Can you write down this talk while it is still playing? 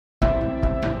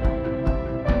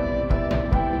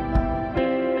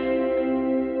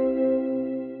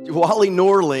Wally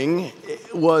Norling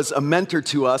was a mentor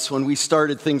to us when we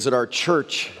started things at our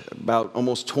church about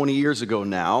almost 20 years ago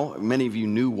now. Many of you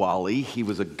knew Wally. He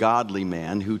was a godly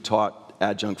man who taught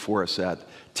adjunct for us at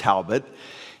Talbot.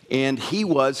 And he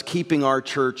was keeping our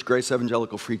church, Grace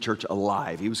Evangelical Free Church,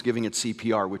 alive. He was giving it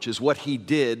CPR, which is what he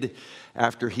did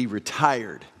after he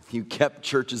retired. He kept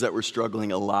churches that were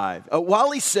struggling alive.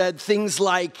 Wally said things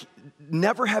like,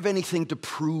 never have anything to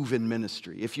prove in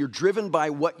ministry. If you're driven by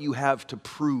what you have to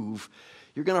prove,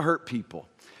 you're going to hurt people.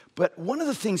 But one of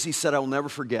the things he said I will never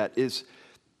forget is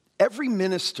every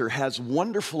minister has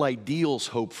wonderful ideals,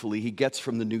 hopefully, he gets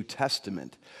from the New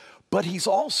Testament. But he's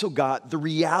also got the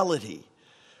reality.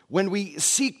 When we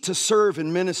seek to serve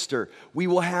and minister, we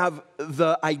will have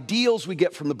the ideals we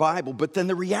get from the Bible, but then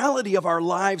the reality of our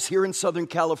lives here in Southern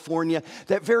California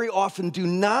that very often do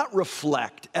not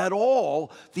reflect at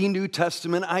all the New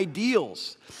Testament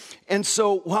ideals. And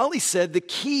so Wally said the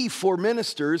key for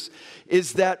ministers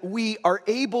is that we are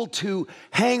able to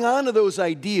hang on to those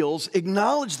ideals,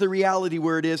 acknowledge the reality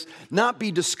where it is, not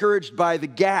be discouraged by the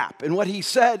gap. And what he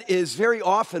said is very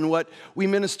often what we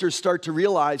ministers start to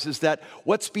realize is that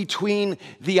what's between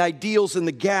the ideals and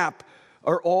the gap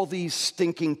are all these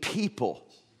stinking people,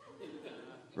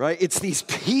 right? It's these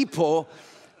people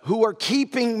who are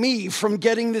keeping me from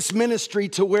getting this ministry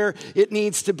to where it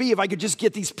needs to be. If I could just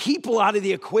get these people out of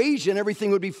the equation,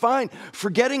 everything would be fine.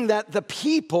 Forgetting that the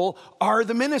people are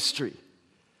the ministry,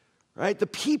 right? The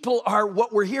people are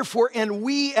what we're here for, and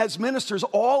we as ministers,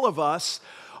 all of us,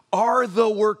 are the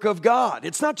work of God.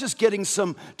 It's not just getting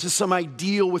to some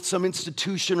ideal with some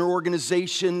institution or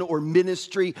organization or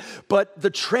ministry, but the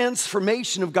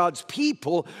transformation of God's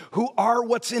people who are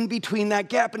what's in between that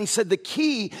gap. And he said the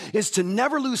key is to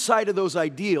never lose sight of those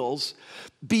ideals,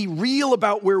 be real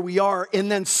about where we are,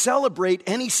 and then celebrate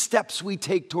any steps we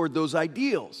take toward those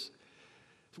ideals.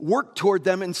 Work toward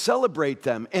them and celebrate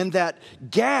them. And that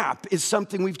gap is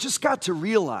something we've just got to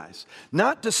realize.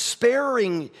 Not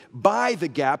despairing by the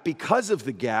gap because of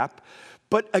the gap,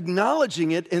 but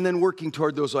acknowledging it and then working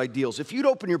toward those ideals. If you'd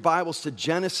open your Bibles to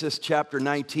Genesis chapter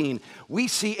 19, we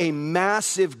see a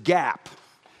massive gap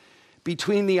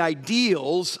between the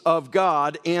ideals of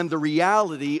God and the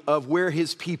reality of where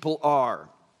his people are.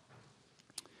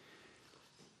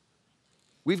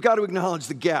 We've got to acknowledge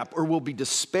the gap or we'll be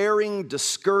despairing,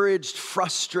 discouraged,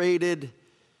 frustrated.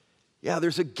 Yeah,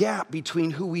 there's a gap between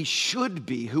who we should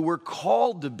be, who we're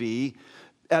called to be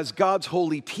as God's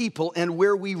holy people, and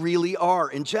where we really are.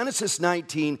 And Genesis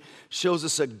 19 shows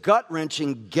us a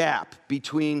gut-wrenching gap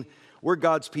between where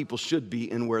God's people should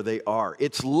be and where they are.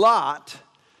 It's Lot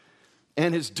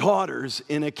and his daughters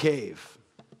in a cave.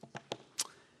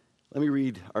 Let me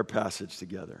read our passage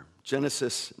together.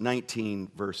 Genesis 19,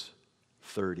 verse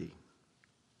 30.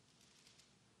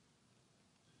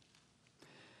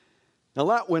 Now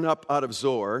Lot went up out of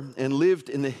Zoar and lived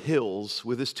in the hills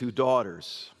with his two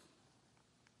daughters,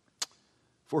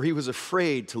 for he was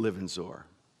afraid to live in Zoar.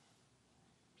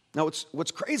 Now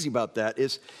what's crazy about that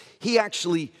is he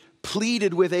actually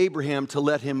pleaded with Abraham to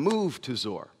let him move to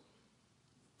Zoar.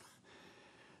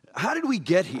 How did we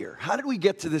get here? How did we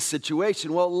get to this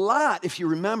situation? Well, Lot, if you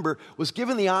remember, was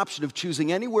given the option of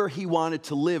choosing anywhere he wanted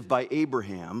to live by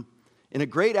Abraham, in a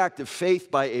great act of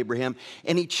faith by Abraham,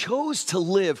 and he chose to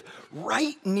live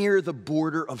right near the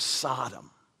border of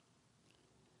Sodom.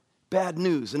 Bad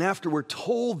news. And after we're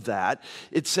told that,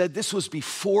 it said this was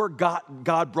before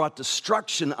God brought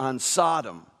destruction on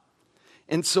Sodom.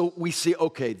 And so we see,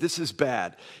 okay, this is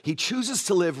bad. He chooses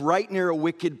to live right near a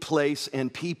wicked place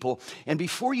and people. And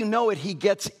before you know it, he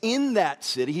gets in that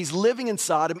city. He's living in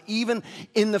Sodom, even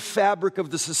in the fabric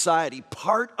of the society,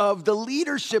 part of the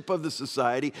leadership of the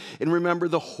society. And remember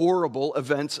the horrible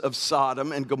events of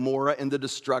Sodom and Gomorrah and the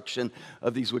destruction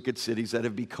of these wicked cities that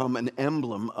have become an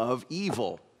emblem of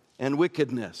evil and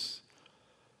wickedness.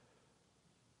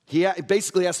 He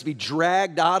basically has to be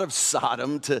dragged out of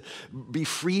Sodom to be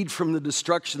freed from the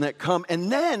destruction that come.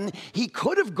 And then he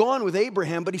could have gone with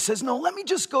Abraham, but he says, no, let me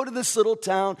just go to this little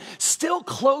town, still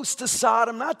close to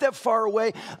Sodom, not that far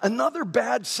away. Another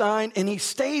bad sign, and he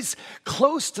stays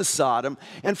close to Sodom.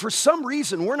 And for some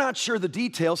reason, we're not sure the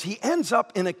details, he ends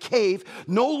up in a cave,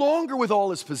 no longer with all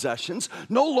his possessions,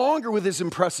 no longer with his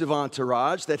impressive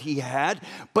entourage that he had,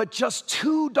 but just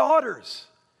two daughters.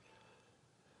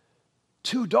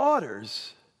 Two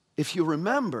daughters, if you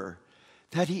remember,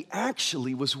 that he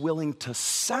actually was willing to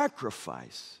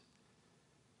sacrifice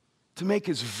to make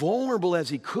as vulnerable as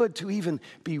he could to even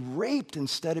be raped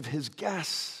instead of his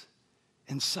guests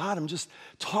in Sodom. Just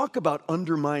talk about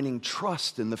undermining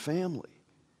trust in the family.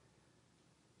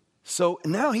 So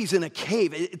now he's in a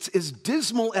cave. It's as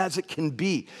dismal as it can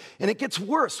be. And it gets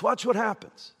worse. Watch what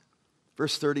happens.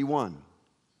 Verse 31.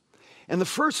 And the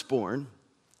firstborn,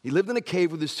 he lived in a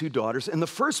cave with his 2 daughters, and the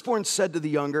firstborn said to the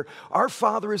younger, our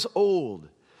father is old,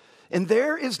 and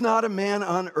there is not a man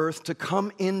on earth to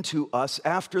come into us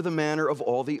after the manner of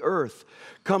all the earth.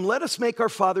 Come, let us make our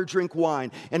father drink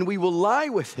wine, and we will lie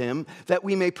with him that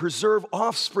we may preserve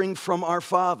offspring from our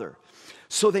father.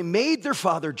 So they made their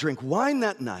father drink wine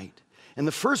that night, and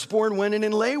the firstborn went in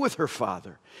and lay with her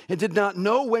father, and did not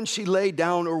know when she lay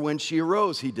down or when she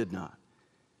arose. He did not.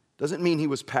 Doesn't mean he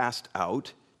was passed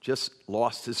out, just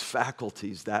lost his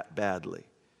faculties that badly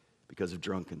because of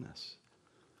drunkenness.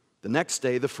 The next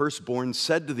day, the firstborn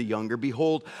said to the younger,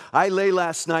 behold, I lay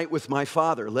last night with my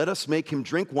father. Let us make him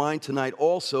drink wine tonight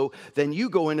also. Then you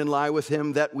go in and lie with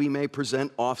him that we may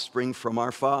present offspring from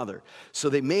our father. So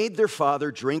they made their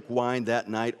father drink wine that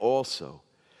night also.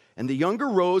 And the younger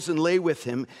rose and lay with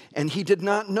him, and he did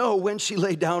not know when she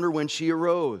lay down or when she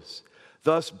arose.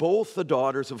 Thus both the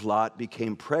daughters of Lot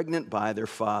became pregnant by their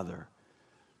father.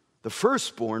 The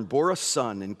firstborn bore a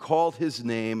son and called his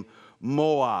name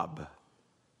Moab,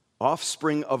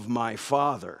 offspring of my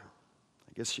father.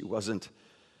 I guess she wasn't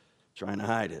trying to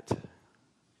hide it.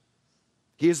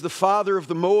 He is the father of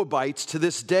the Moabites to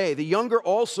this day. The younger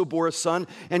also bore a son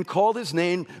and called his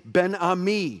name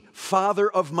Ben-Ami, father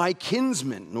of my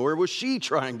kinsman. Nor was she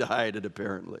trying to hide it,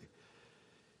 apparently.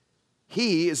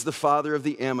 He is the father of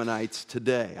the Ammonites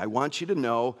today. I want you to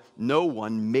know, no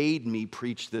one made me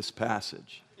preach this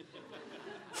passage.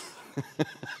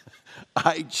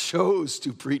 I chose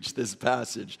to preach this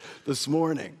passage this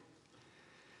morning.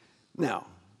 Now,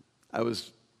 I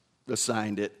was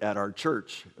assigned it at our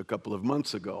church a couple of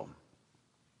months ago,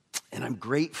 and I'm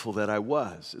grateful that I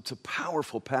was. It's a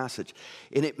powerful passage,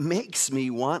 and it makes me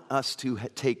want us to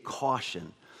take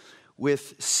caution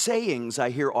with sayings I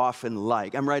hear often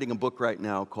like, I'm writing a book right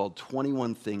now called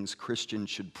 21 Things Christians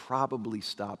Should Probably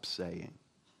Stop Saying.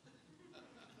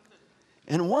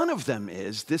 And one of them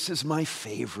is, this is my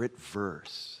favorite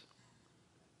verse,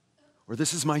 or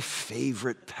this is my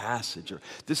favorite passage, or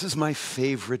this is my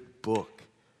favorite book.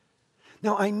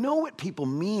 Now, I know what people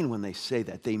mean when they say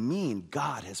that. They mean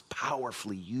God has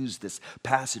powerfully used this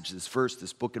passage, this verse,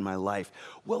 this book in my life.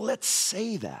 Well, let's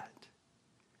say that.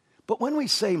 But when we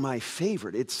say my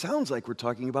favorite, it sounds like we're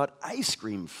talking about ice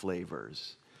cream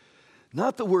flavors,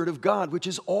 not the Word of God, which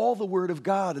is all the Word of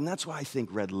God. And that's why I think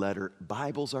red letter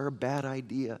Bibles are a bad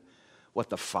idea. What,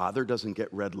 the Father doesn't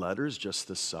get red letters, just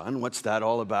the Son? What's that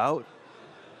all about?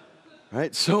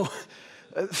 Right? So,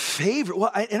 favorite.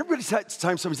 Well, everybody time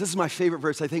somebody says, this is my favorite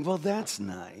verse. I think, well, that's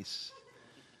nice.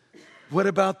 What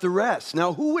about the rest?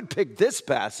 Now, who would pick this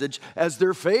passage as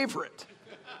their favorite?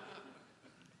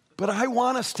 But I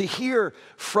want us to hear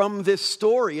from this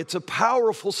story. It's a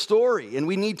powerful story, and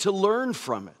we need to learn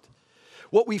from it.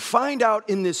 What we find out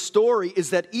in this story is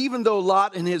that even though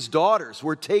Lot and his daughters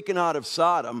were taken out of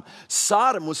Sodom,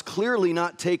 Sodom was clearly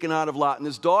not taken out of Lot and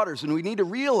his daughters. And we need to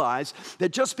realize that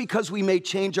just because we may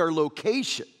change our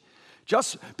location,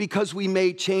 just because we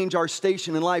may change our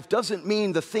station in life, doesn't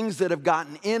mean the things that have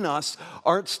gotten in us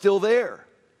aren't still there.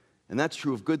 And that's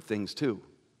true of good things too.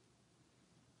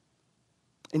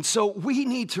 And so we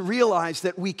need to realize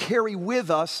that we carry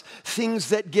with us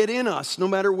things that get in us no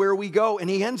matter where we go. And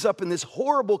he ends up in this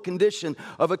horrible condition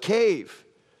of a cave.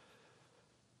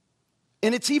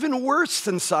 And it's even worse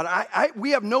than Sodom.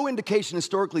 We have no indication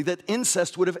historically that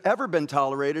incest would have ever been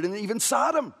tolerated in even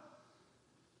Sodom.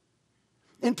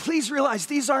 And please realize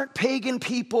these aren't pagan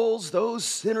peoples, those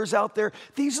sinners out there.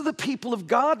 These are the people of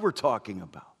God we're talking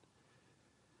about,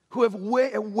 who have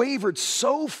wavered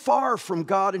so far from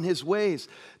God and his ways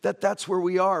that that's where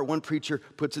we are. One preacher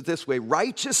puts it this way: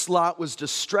 righteous Lot was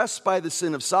distressed by the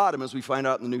sin of Sodom, as we find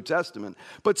out in the New Testament,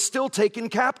 but still taken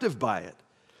captive by it.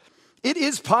 It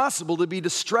is possible to be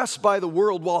distressed by the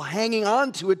world while hanging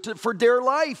on to it for dear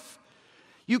life.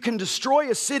 You can destroy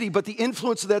a city, but the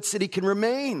influence of that city can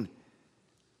remain.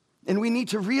 And we need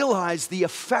to realize the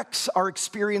effects our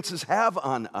experiences have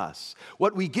on us.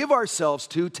 What we give ourselves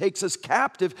to takes us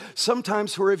captive,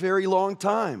 sometimes for a very long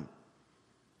time.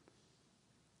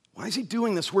 Why is he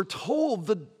doing this? We're told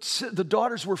the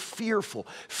daughters were fearful.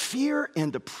 Fear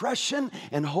and depression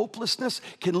and hopelessness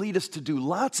can lead us to do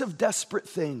lots of desperate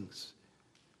things.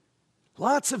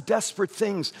 Lots of desperate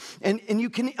things. And you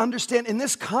can understand in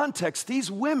this context, these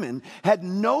women had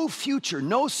no future,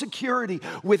 no security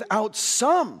without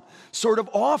some sort of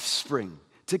offspring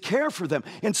to care for them.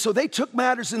 And so they took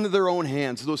matters into their own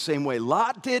hands the same way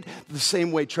Lot did, the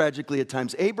same way tragically at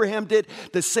times Abraham did,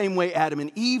 the same way Adam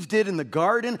and Eve did in the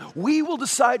garden. We will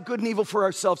decide good and evil for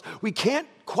ourselves. We can't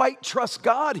quite trust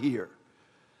God here.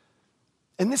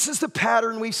 And this is the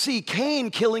pattern we see.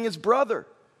 Cain killing his brother.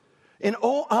 And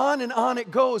on it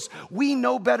goes. We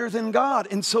know better than God.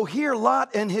 And so here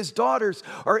Lot and his daughters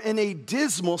are in a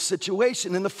dismal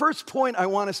situation. And the first point I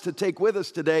want us to take with us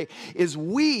today is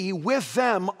we, with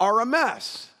them, are a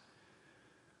mess.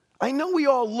 I know we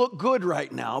all look good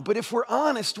right now, but if we're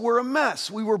honest, we're a mess.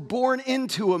 We were born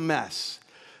into a mess.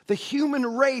 The human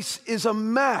race is a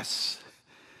mess.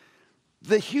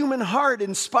 The human heart,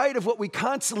 in spite of what we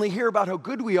constantly hear about how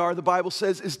good we are, the Bible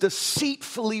says, is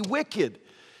deceitfully wicked.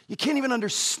 You can't even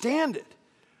understand it.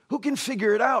 Who can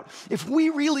figure it out? If we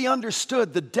really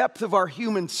understood the depth of our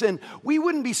human sin, we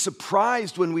wouldn't be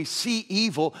surprised when we see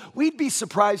evil. We'd be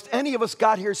surprised any of us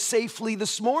got here safely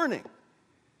this morning.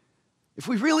 If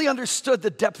we really understood the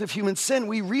depth of human sin,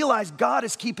 we realize God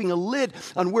is keeping a lid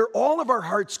on where all of our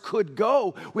hearts could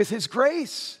go with His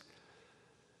grace.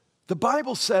 The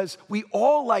Bible says we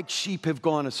all like sheep have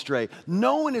gone astray.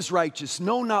 No one is righteous,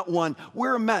 no, not one.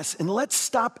 We're a mess, and let's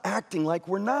stop acting like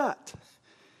we're not.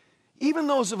 Even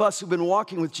those of us who've been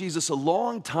walking with Jesus a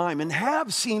long time and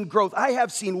have seen growth, I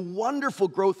have seen wonderful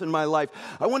growth in my life.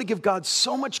 I want to give God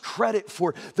so much credit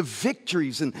for the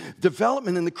victories and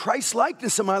development and the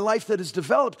Christ-likeness in my life that has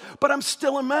developed, but I'm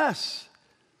still a mess.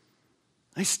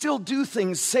 I still do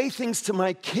things, say things to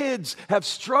my kids, have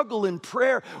struggle in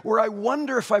prayer where I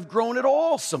wonder if I've grown at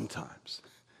all sometimes.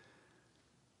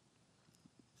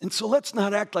 And so let's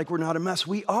not act like we're not a mess.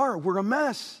 We're a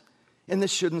mess. And this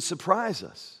shouldn't surprise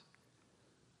us.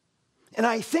 And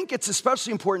I think it's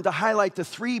especially important to highlight the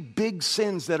three big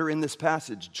sins that are in this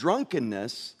passage: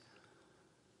 drunkenness,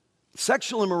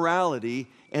 sexual immorality,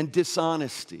 and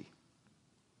dishonesty.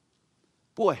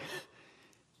 Boy,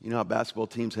 you know how basketball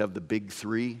teams have the big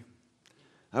three?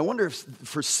 I wonder if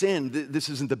for sin, this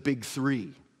isn't the big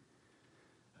three.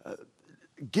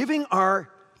 Giving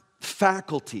our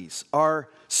faculties, our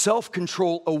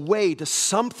self-control away to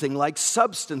something like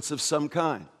substance of some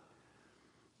kind.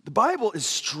 The Bible is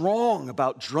strong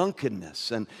about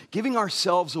drunkenness and giving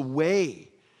ourselves away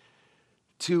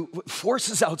to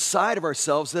forces outside of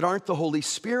ourselves that aren't the Holy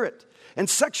Spirit. And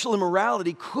sexual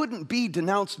immorality couldn't be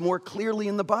denounced more clearly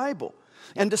in the Bible.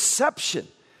 And deception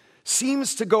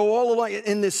seems to go all along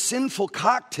in this sinful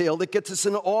cocktail that gets us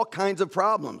into all kinds of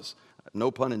problems.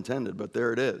 No pun intended, but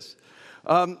there it is.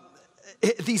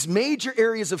 These major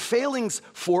areas of failings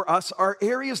for us are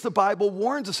areas the Bible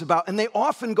warns us about, and they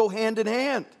often go hand in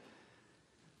hand.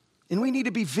 And we need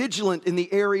to be vigilant in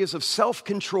the areas of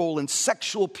self-control and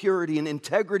sexual purity and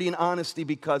integrity and honesty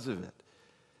because of it.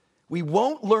 We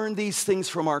won't learn these things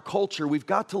from our culture. We've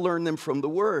got to learn them from the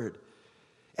Word.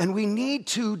 And we need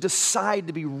to decide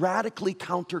to be radically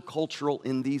countercultural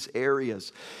in these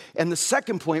areas. And the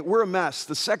second point, we're a mess.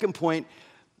 The second point,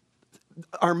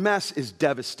 our mess is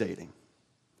devastating.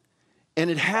 And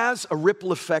it has a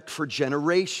ripple effect for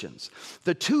generations.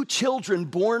 The two children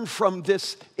born from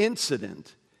this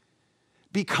incident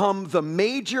become the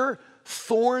major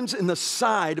thorns in the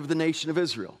side of the nation of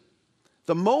Israel.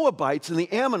 The Moabites and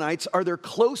the Ammonites are their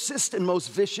closest and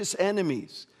most vicious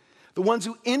enemies, the ones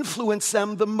who influence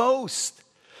them the most.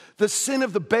 The sin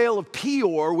of the Baal of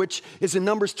Peor, which is in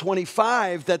Numbers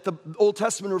 25, that the Old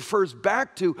Testament refers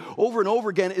back to over and over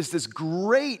again, is this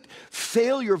great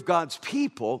failure of God's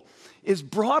people, is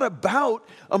brought about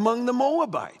among the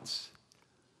Moabites.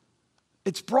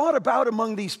 It's brought about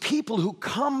among these people who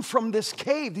come from this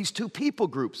cave, these two people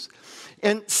groups.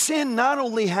 And sin not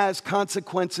only has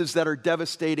consequences that are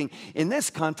devastating in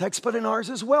this context, but in ours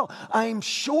as well. I'm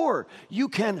sure you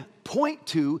can point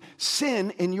to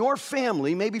sin in your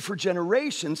family, maybe for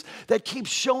generations, that keeps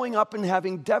showing up and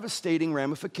having devastating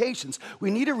ramifications.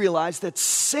 We need to realize that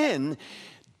sin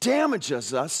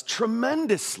damages us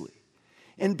tremendously.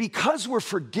 And because we're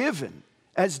forgiven,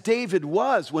 as David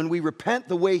was when we repent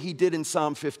the way he did in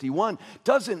Psalm 51,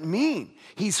 doesn't mean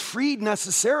he's freed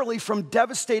necessarily from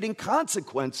devastating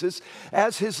consequences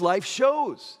as his life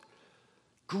shows.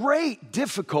 Great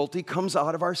difficulty comes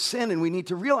out of our sin, and we need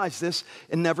to realize this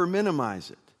and never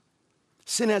minimize it.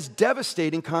 Sin has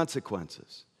devastating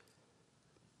consequences.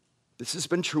 This has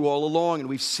been true all along, and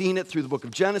we've seen it through the book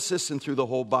of Genesis and through the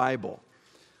whole Bible.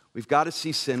 We've got to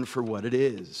see sin for what it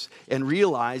is and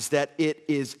realize that it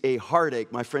is a heartache.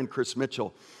 My friend Chris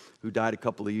Mitchell, who died a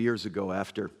couple of years ago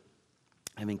after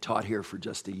having taught here for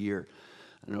just a year.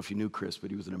 I don't know if you knew Chris, but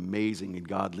he was an amazing and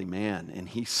godly man. And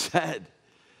he said,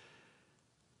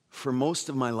 for most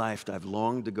of my life, I've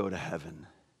longed to go to heaven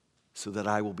so that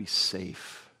I will be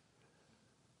safe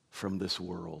from this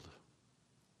world.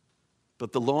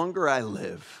 But the longer I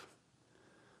live,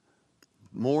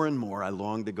 more and more I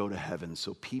long to go to heaven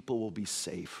so people will be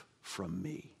safe from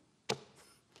me.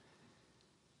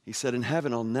 He said, in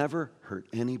heaven, I'll never hurt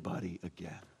anybody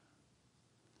again.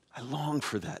 I long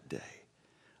for that day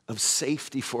of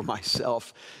safety for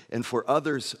myself and for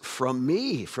others from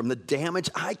me, from the damage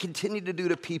I continue to do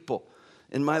to people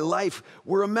in my life.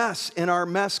 We're a mess, and our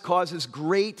mess causes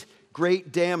great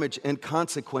damage and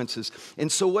consequences.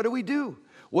 And so what do?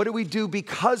 What do we do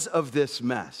because of this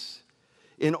mess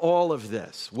in all of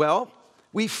this? Well,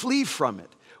 we flee from it.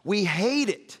 We hate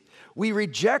it. We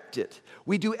reject it.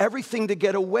 We do everything to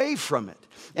get away from it.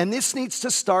 And this needs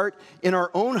to start in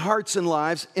our own hearts and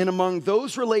lives and among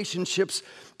those relationships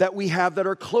that we have that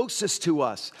are closest to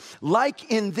us.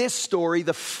 Like in this story,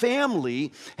 the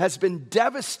family has been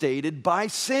devastated by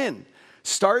sin,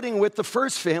 starting with the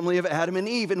first family of Adam and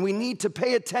Eve. And we need to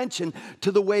pay attention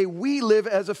to the way we live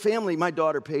as a family. My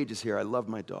daughter Paige is here. I love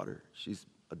my daughter. She's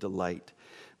a delight.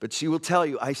 But she will tell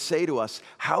you, I say to us,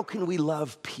 how can we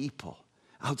love people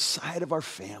outside of our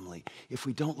family if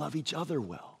we don't love each other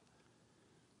well?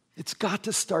 It's got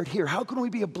to start here. How can we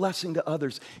be a blessing to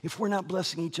others if we're not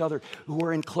blessing each other who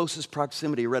are in closest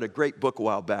proximity? I read a great book a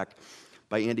while back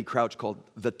by Andy Crouch called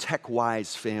The Tech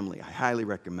Wise Family. I highly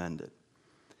recommend it.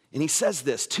 And he says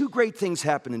this: 2 great things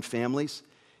happen in families,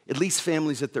 at least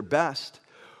families at their best.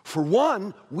 For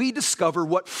one, we discover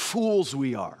what fools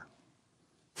we are.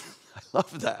 I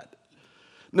love that.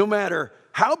 No matter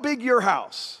how big your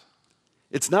house,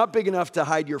 it's not big enough to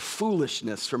hide your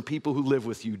foolishness from people who live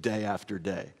with you day after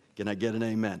day. Can I get an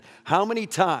amen? How many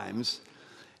times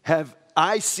have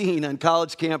I seen on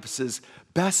college campuses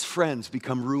best friends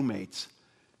become roommates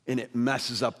and it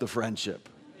messes up the friendship?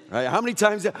 Right? How many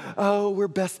times, we're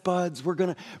best buds, we're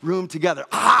going to room together.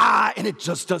 And it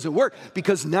just doesn't work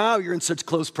because now you're in such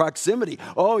close proximity.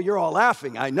 Oh, you're all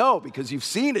laughing. I know because you've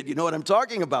seen it. You know what I'm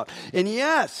talking about. And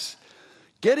yes,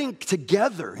 getting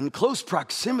together in close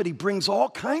proximity brings all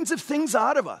kinds of things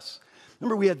out of us.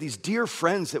 Remember, we had these dear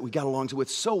friends that we got along with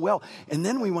so well, and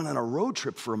then we went on a road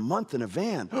trip for a month in a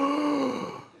van.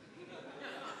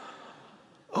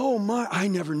 Oh my, I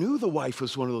never knew the wife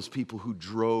was one of those people who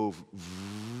drove.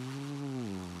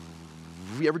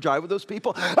 You ever drive with those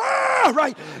people?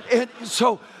 Right. And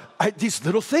so these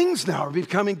little things now are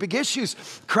becoming big issues.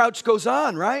 Crouch goes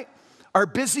on, right? Our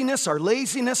busyness, our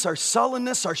laziness, our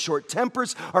sullenness, our short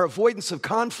tempers, our avoidance of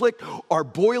conflict, our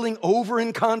boiling over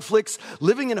in conflicts.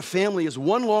 Living in a family is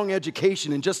one long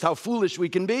education in just how foolish we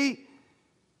can be.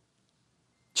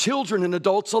 Children and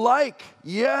adults alike,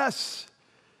 yes.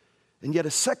 And yet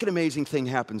a second amazing thing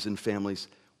happens in families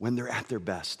when they're at their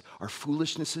best. Our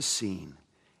foolishness is seen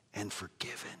and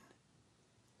forgiven.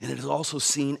 And it is also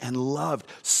seen and loved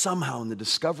somehow in the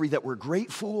discovery that we're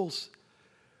great fools.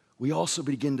 We also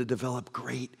begin to develop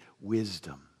great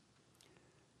wisdom.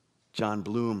 John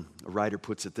Bloom, a writer,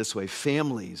 puts it this way: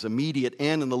 families, immediate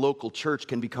and in the local church,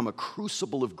 can become a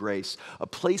crucible of grace, a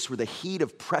place where the heat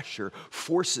of pressure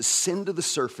forces sin to the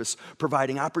surface,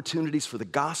 providing opportunities for the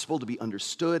gospel to be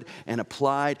understood and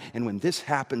applied. And when this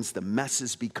happens, the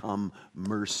messes become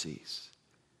mercies.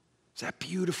 Is that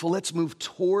beautiful? Let's move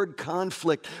toward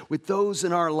conflict with those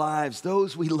in our lives,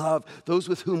 those we love, those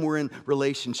with whom we're in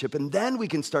relationship. And then we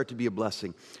can start to be a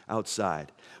blessing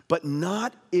outside. But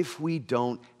not if we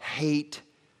don't hate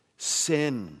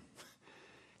sin.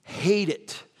 Hate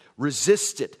it.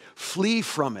 Resist it. Flee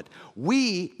from it.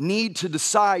 We need to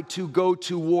decide to go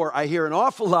to war. I hear an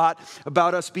awful lot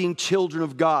about us being children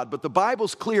of God, but the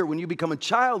Bible's clear. When you become a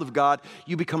child of God,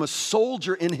 you become a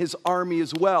soldier in His army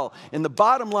as well. And the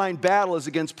bottom line battle is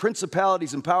against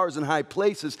principalities and powers in high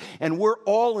places, and we're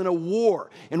all in a war,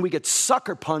 and we get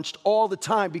sucker punched all the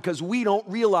time because we don't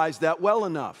realize that well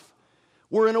enough.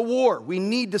 We're in a war. We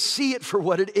need to see it for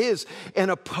what it is and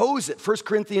oppose it. 1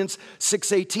 Corinthians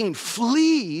 6:18,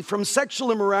 flee from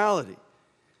sexual immorality.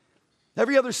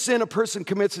 Every other sin a person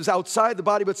commits is outside the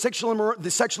body, but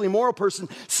the sexually immoral person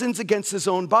sins against his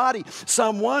own body.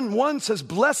 Psalm 1:1 says,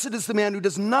 blessed is the man who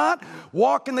does not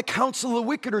walk in the counsel of the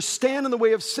wicked or stand in the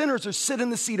way of sinners or sit in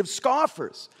the seat of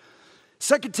scoffers.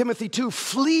 2 Timothy 2,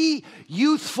 flee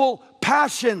youthful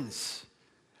passions.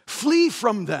 Flee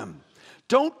from them.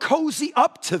 Don't cozy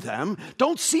up to them.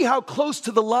 Don't see how close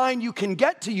to the line you can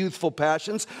get to youthful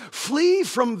passions. Flee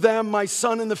from them, my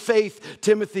son in the faith,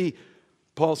 Timothy,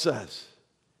 Paul says.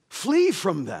 Flee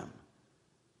from them.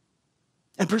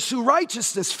 And pursue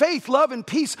righteousness, faith, love, and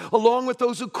peace, along with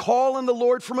those who call on the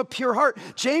Lord from a pure heart.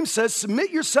 James says,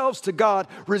 submit yourselves to God,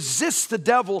 resist the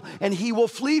devil, and he will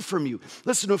flee from you.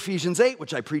 Listen to Ephesians 8,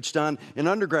 which I preached on in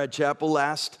undergrad chapel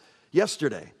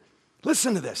yesterday.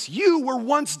 Listen to this. You were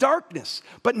once darkness,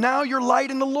 but now you're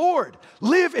light in the Lord.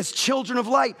 Live as children of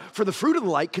light, for the fruit of the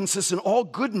light consists in all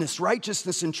goodness,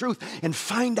 righteousness, and truth, and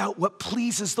find out what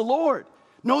pleases the Lord.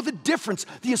 Know the difference.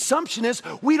 The assumption is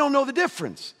we don't know the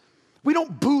difference. We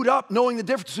don't boot up knowing the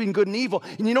difference between good and evil.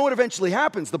 And you know what eventually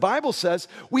happens? The Bible says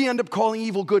we end up calling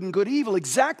evil good and good evil.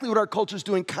 Exactly what our culture is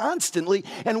doing constantly,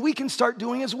 and we can start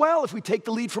doing as well if we take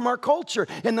the lead from our culture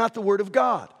and not the Word of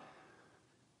God.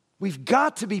 We've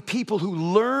got to be people who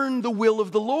learn the will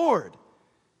of the Lord.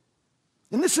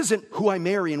 And this isn't who I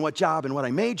marry and what job and what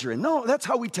I major in. No, that's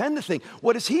how we tend to think.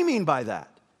 What does he mean by that?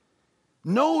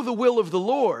 Know the will of the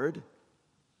Lord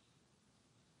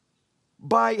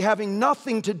by having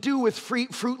nothing to do with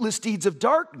fruitless deeds of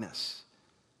darkness,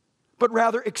 but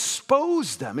rather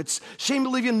expose them. It's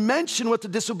shameful to even mention what the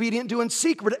disobedient do in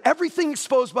secret, but everything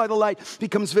exposed by the light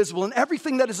becomes visible, and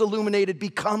everything that is illuminated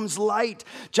becomes light.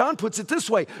 John puts it this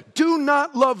way: do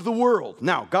not love the world.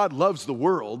 Now, God loves the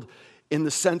world in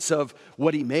the sense of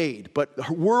what he made, but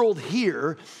the world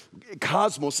here,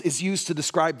 cosmos, is used to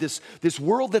describe this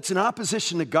world that's in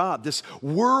opposition to God, this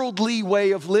worldly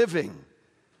way of living.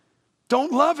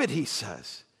 Don't love it, he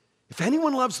says. If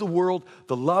anyone loves the world,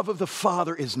 the love of the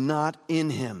Father is not in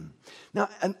him. Now,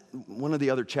 and one of the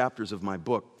other chapters of my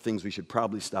book, Things We Should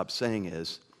Probably Stop Saying,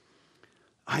 is,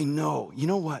 I know, you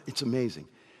know what? It's amazing.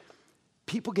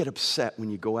 People get upset when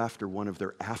you go after one of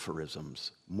their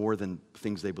aphorisms more than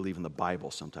things they believe in the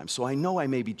Bible sometimes. So I know I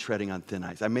may be treading on thin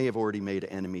ice. I may have already made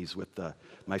enemies with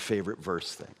my favorite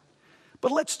verse thing.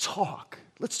 But let's talk.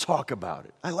 Let's talk about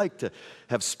it. I like to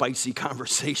have spicy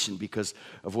conversation because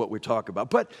of what we talk about.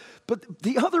 But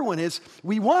the other one is,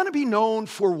 we want to be known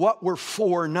for what we're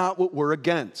for, not what we're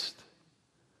against.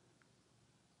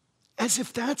 As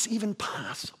if that's even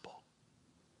possible.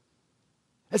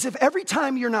 As if every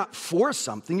time you're not for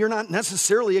something, you're not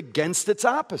necessarily against its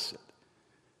opposite.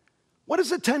 What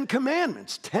is the 10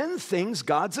 Commandments? 10 things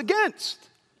God's against.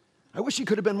 I wish he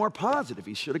could have been more positive.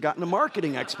 He should have gotten a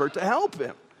marketing expert to help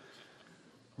him.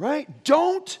 Right?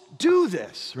 Don't do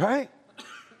this, right?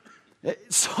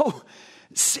 So,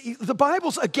 see, the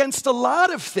Bible's against a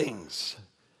lot of things.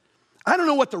 I don't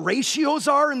know what the ratios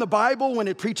are in the Bible when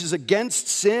it preaches against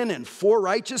sin and for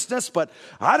righteousness, but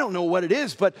I don't know what it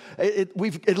is, but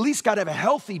we've at least got to have a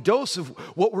healthy dose of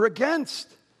what we're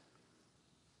against.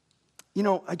 You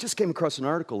know, I just came across an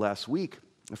article last week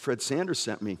that Fred Sanders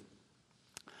sent me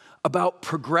about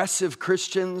progressive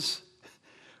Christians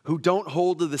who don't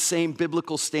hold to the same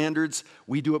biblical standards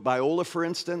we do at Biola, for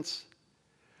instance,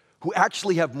 who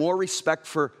actually have more respect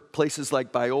for places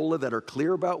like Biola that are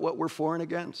clear about what we're for and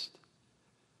against,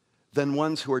 than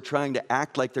ones who are trying to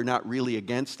act like they're not really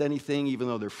against anything, even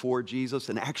though they're for Jesus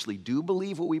and actually do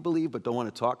believe what we believe but don't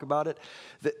want to talk about it.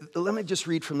 Let me just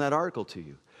read from that article to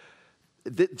you.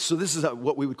 So this is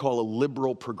what we would call a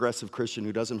liberal progressive Christian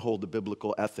who doesn't hold the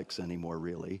biblical ethics anymore,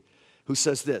 really, who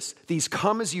says this: these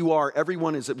come as you are,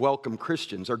 everyone is welcome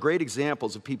Christians are great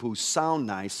examples of people who sound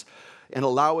nice and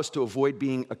allow us to avoid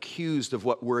being accused of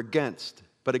what we're against.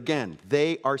 But again,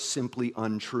 they are simply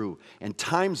untrue. And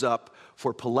time's up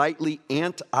for politely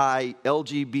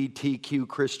anti-LGBTQ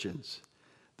Christians.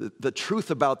 The truth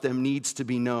about them needs to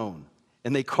be known.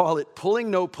 And they call it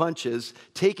pulling no punches,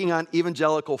 taking on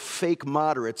evangelical fake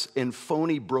moderates and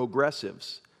phony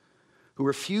progressives who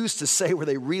refuse to say where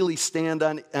they really stand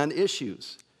on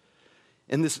issues.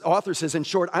 And this author says, in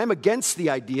short, I'm against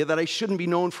the idea that I shouldn't be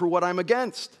known for what I'm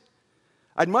against.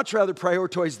 I'd much rather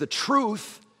prioritize the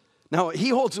truth. Now, he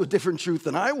holds to a different truth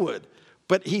than I would,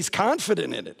 but he's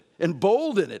confident in it and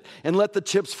bold in it, and let the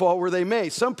chips fall where they may.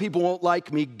 Some people won't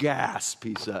like me, gasp,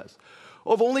 he says.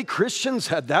 Oh, if only Christians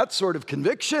had that sort of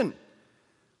conviction,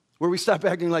 where we stop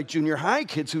acting like junior high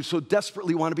kids who so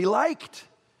desperately want to be liked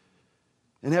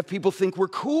and have people think we're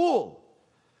cool.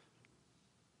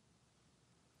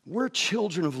 We're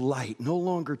children of light, no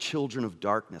longer children of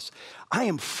darkness. I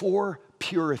am for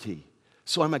purity,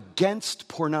 so I'm against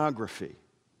pornography.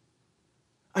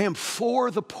 I am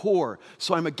for the poor,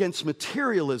 so I'm against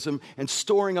materialism and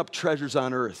storing up treasures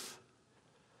on earth.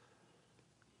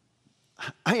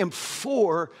 I am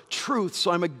for truth, so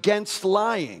I'm against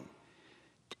lying.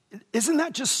 Isn't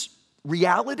that just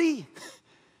reality?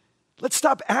 Let's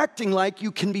stop acting like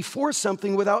you can be for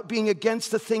something without being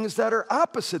against the things that are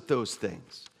opposite those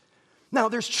things. Now,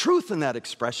 there's truth in that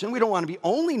expression. We don't want to be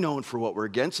only known for what we're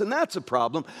against, and that's a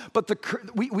problem. But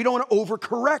we don't want to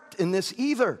overcorrect in this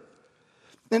either.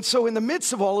 And so in the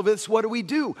midst of all of this, what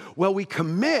do? Well, we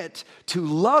commit to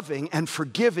loving and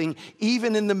forgiving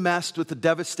even in the mess with the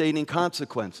devastating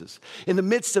consequences. In the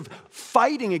midst of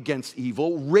fighting against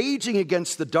evil, raging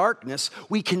against the darkness,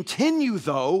 we continue,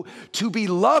 though, to be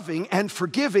loving and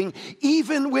forgiving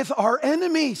even with our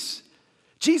enemies.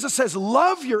 Jesus says,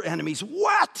 love your enemies.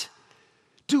 What?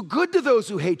 Do good to those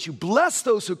who hate you. Bless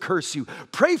those who curse you.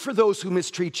 Pray for those who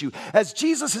mistreat you. As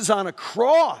Jesus is on a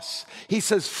cross, he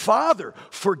says, Father,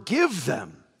 forgive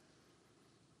them.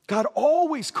 God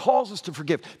always calls us to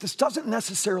forgive. This doesn't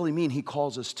necessarily mean he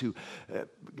calls us to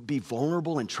be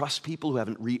vulnerable and trust people who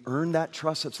haven't re-earned that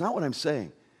trust. That's not what I'm saying.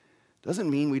 It doesn't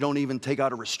mean we don't even take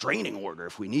out a restraining order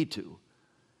if we need to.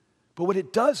 But what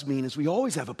it does mean is we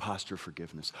always have a posture of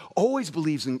forgiveness, always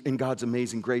believes in God's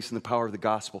amazing grace and the power of the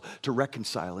gospel to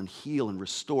reconcile and heal and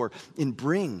restore and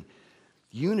bring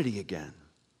unity again.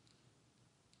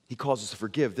 He calls us to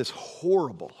forgive this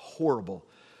horrible, horrible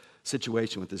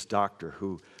situation with this doctor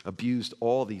who abused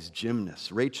all these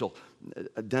gymnasts. Rachel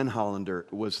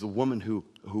Denhollander was the woman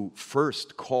who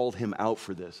first called him out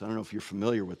for this. I don't know if you're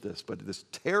familiar with this, but this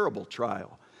terrible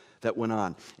trial that went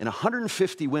on. And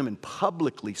 150 women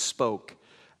publicly spoke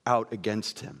out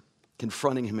against him,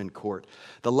 confronting him in court.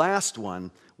 The last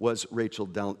one was Rachel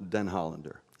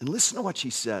Denhollander. And listen to what she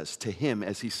says to him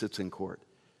as he sits in court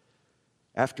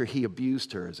after he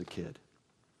abused her as a kid.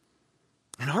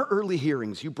 In our early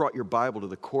hearings, you brought your Bible to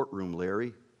the courtroom,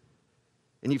 Larry,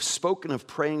 and you've spoken of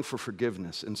praying for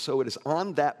forgiveness. And so it is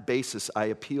on that basis I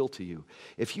appeal to you.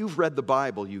 If you've read the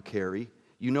Bible, you Carrie,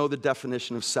 you know the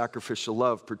definition of sacrificial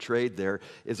love portrayed there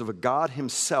is of a God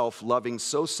himself loving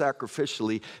so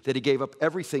sacrificially that he gave up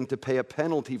everything to pay a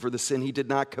penalty for the sin he did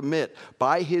not commit.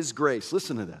 By his grace,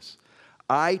 listen to this,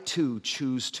 I too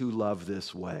choose to love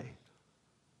this way.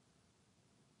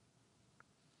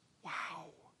 Wow.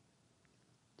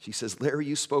 She says, Larry,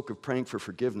 you spoke of praying for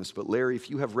forgiveness, but Larry,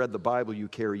 if you have read the Bible you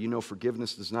carry, you know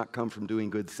forgiveness does not come from doing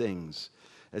good things,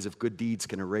 as if good deeds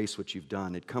can erase what you've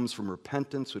done. It comes from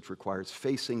repentance, which requires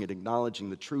facing and acknowledging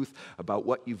the truth about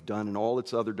what you've done and all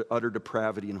its utter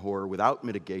depravity and horror, without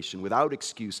mitigation, without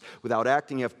excuse, without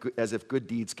acting as if good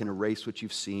deeds can erase what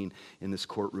you've seen in this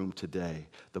courtroom today.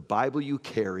 The Bible you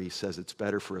carry says it's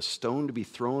better for a stone to be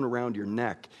thrown around your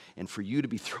neck and for you to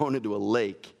be thrown into a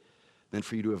lake than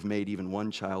for you to have made even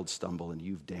one child stumble and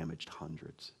you've damaged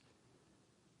hundreds.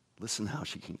 Listen how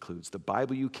she concludes. The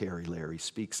Bible you carry, Larry,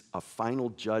 speaks a final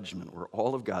judgment where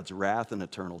all of God's wrath and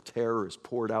eternal terror is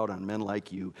poured out on men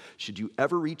like you. Should you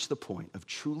ever reach the point of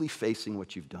truly facing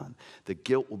what you've done, the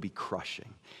guilt will be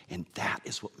crushing. And that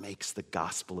is what makes the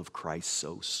gospel of Christ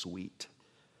so sweet.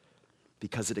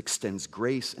 Because it extends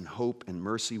grace and hope and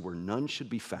mercy where none should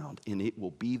be found, and it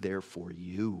will be there for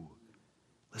you.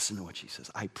 Listen to what she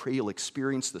says. I pray you'll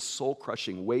experience the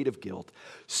soul-crushing weight of guilt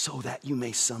so that you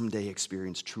may someday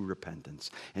experience true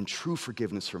repentance and true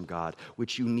forgiveness from God,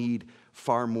 which you need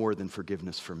far more than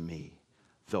forgiveness from me,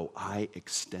 though I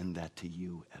extend that to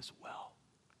you as well.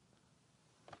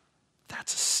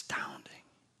 That's astounding.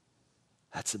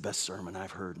 That's the best sermon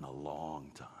I've heard in a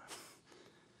long time.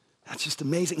 That's just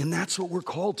amazing, and that's what we're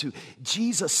called to.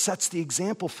 Jesus sets the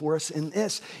example for us in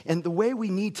this, and the way we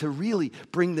need to really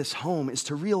bring this home is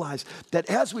to realize that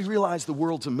as we realize the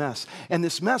world's a mess, and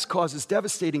this mess causes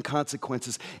devastating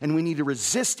consequences, and we need to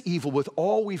resist evil with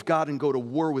all we've got and go to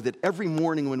war with it every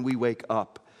morning when we wake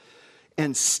up,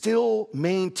 and still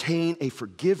maintain a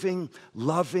forgiving,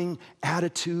 loving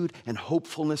attitude and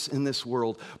hopefulness in this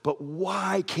world. But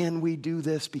why can we do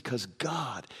this? Because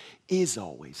God is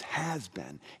always, has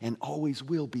been, and always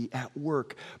will be at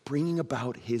work bringing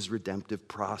about his redemptive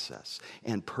process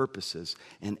and purposes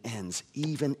and ends,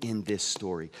 even in this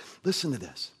story. Listen to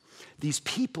this. These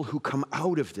people who come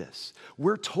out of this,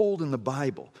 we're told in the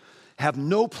Bible, have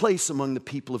no place among the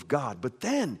people of God. But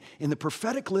then, in the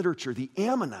prophetic literature, the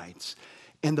Ammonites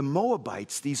and the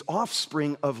Moabites, these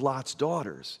offspring of Lot's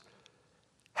daughters,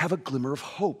 have a glimmer of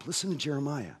hope. Listen to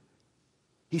Jeremiah.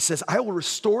 He says, I will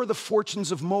restore the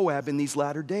fortunes of Moab in these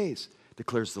latter days,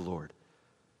 declares the Lord.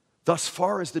 Thus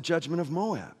far is the judgment of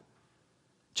Moab.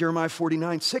 Jeremiah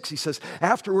 49:6, he says,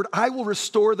 afterward, I will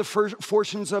restore the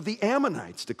fortunes of the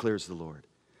Ammonites, declares the Lord.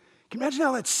 Can you imagine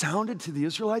how that sounded to the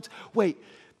Israelites? Wait,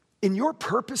 in your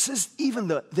purposes, even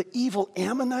the evil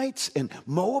Ammonites and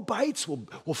Moabites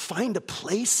will find a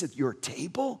place at your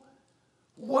table?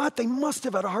 What? They must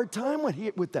have had a hard time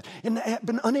with that and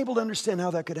been unable to understand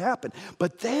how that could happen.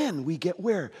 But then we get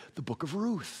where? The book of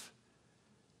Ruth.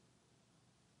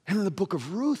 And in the book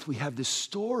of Ruth, we have this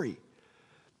story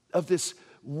of this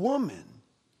woman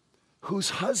whose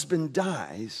husband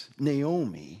dies,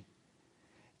 Naomi,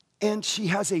 and she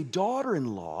has a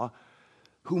daughter-in-law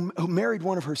who married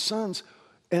one of her sons,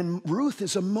 and Ruth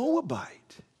is a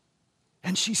Moabite.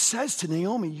 And she says to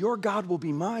Naomi, your God will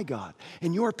be my God,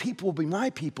 and your people will be my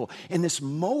people. And this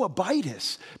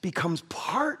Moabitess becomes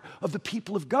part of the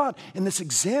people of God, and this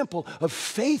example of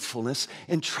faithfulness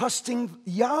and trusting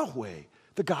Yahweh,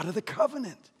 the God of the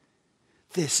covenant.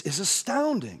 This is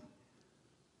astounding.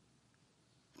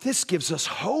 This gives us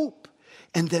hope.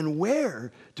 And then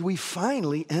where do we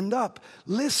finally end up?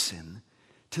 Listen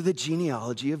to the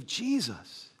genealogy of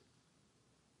Jesus.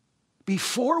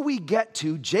 Before we get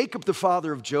to Jacob, the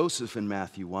father of Joseph in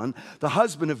Matthew 1, the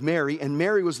husband of Mary, and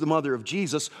Mary was the mother of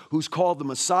Jesus, who's called the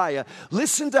Messiah,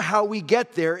 listen to how we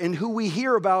get there and who we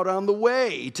hear about on the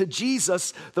way to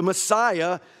Jesus, the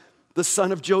Messiah, the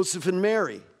son of Joseph and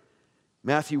Mary.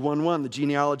 Matthew 1:1, the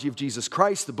genealogy of Jesus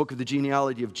Christ, the book of the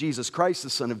genealogy of Jesus Christ, the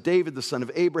son of David, the son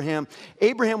of Abraham.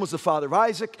 Abraham was the father of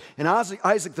Isaac, and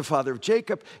Isaac the father of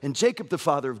Jacob, and Jacob the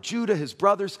father of Judah, his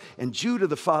brothers, and Judah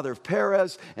the father of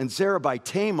Perez, and Zerah by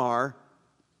Tamar.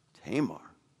 Tamar.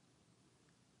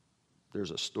 There's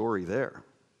a story there.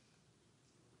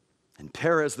 And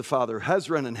Perez the father of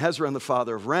Hezron, and Hezron the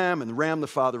father of Ram, and Ram the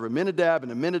father of Amminadab,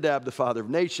 and Amminadab the father of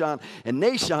Nahshon, and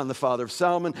Nahshon the father of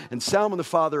Salmon, and Salmon the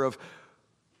father of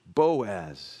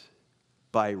Boaz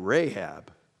by Rahab.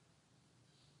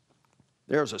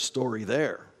 There's a story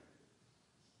there.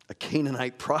 A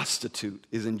Canaanite prostitute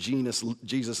is in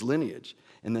Jesus' lineage.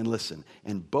 And then listen,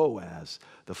 and Boaz,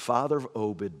 the father of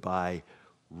Obed by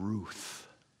Ruth.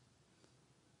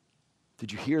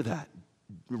 Did you hear that?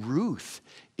 Ruth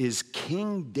is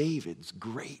King David's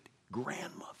great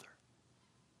grandmother.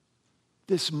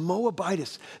 This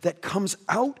Moabitess that comes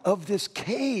out of this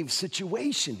cave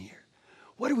situation here.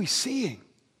 What are we seeing?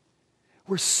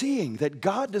 We're seeing that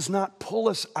God does not pull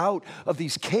us out of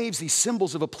these caves, these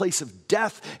symbols of a place of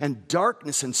death and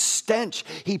darkness and stench.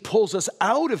 He pulls us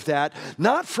out of that,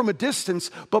 not from a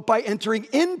distance, but by entering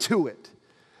into it.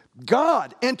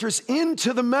 God enters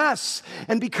into the mess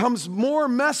and becomes more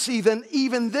messy than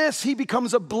even this. He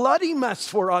becomes a bloody mess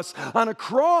for us on a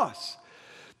cross.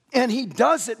 And he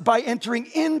does it by entering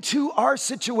into our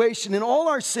situation and all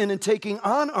our sin and taking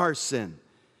on our sin.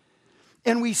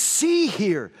 And we see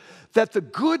here that the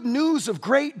good news of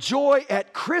great joy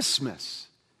at Christmas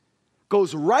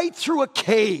goes right through a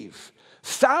cave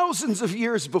thousands of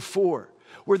years before,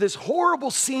 where this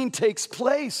horrible scene takes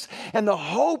place. And the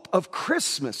hope of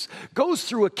Christmas goes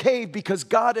through a cave because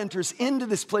God enters into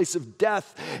this place of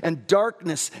death and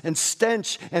darkness and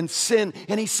stench and sin,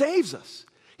 and he saves us.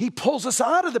 He pulls us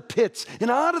out of the pits and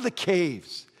out of the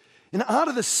caves and out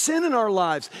of the sin in our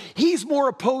lives. He's more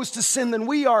opposed to sin than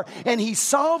we are, and he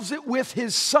solves it with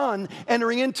his son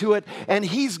entering into it, and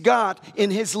he's got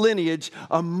in his lineage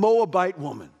a Moabite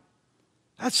woman.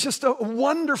 That's just a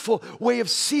wonderful way of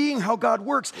seeing how God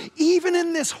works. Even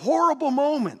in this horrible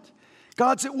moment,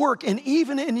 God's at work, and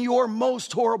even in your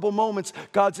most horrible moments,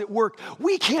 God's at work.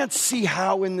 We can't see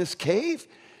how in this cave,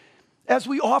 as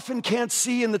we often can't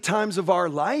see in the times of our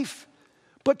life.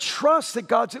 But trust that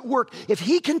God's at work. If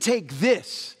he can take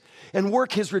this and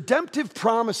work his redemptive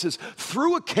promises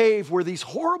through a cave where these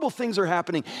horrible things are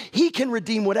happening, he can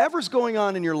redeem whatever's going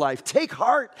on in your life. Take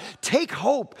heart, take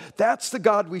hope. That's the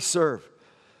God we serve.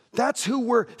 That's who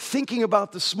we're thinking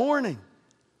about this morning.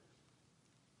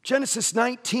 Genesis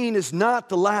 19 is not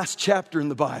the last chapter in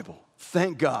the Bible,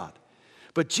 thank God.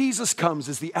 But Jesus comes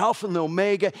as the Alpha and the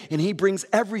Omega, and he brings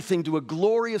everything to a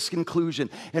glorious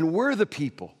conclusion. And we're the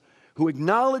people who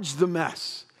acknowledge the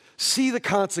mess, see the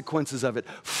consequences of it,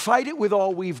 fight it with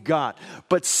all we've got,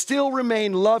 but still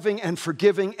remain loving and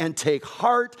forgiving and take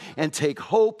heart and take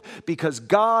hope, because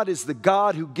God is the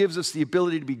God who gives us the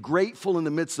ability to be grateful in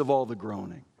the midst of all the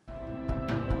groaning.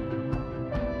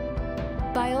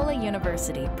 Biola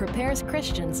University prepares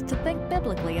Christians to think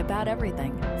biblically about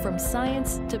everything, from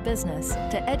science to business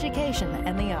to education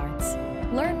and the arts.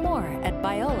 Learn more at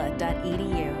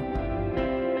biola.edu.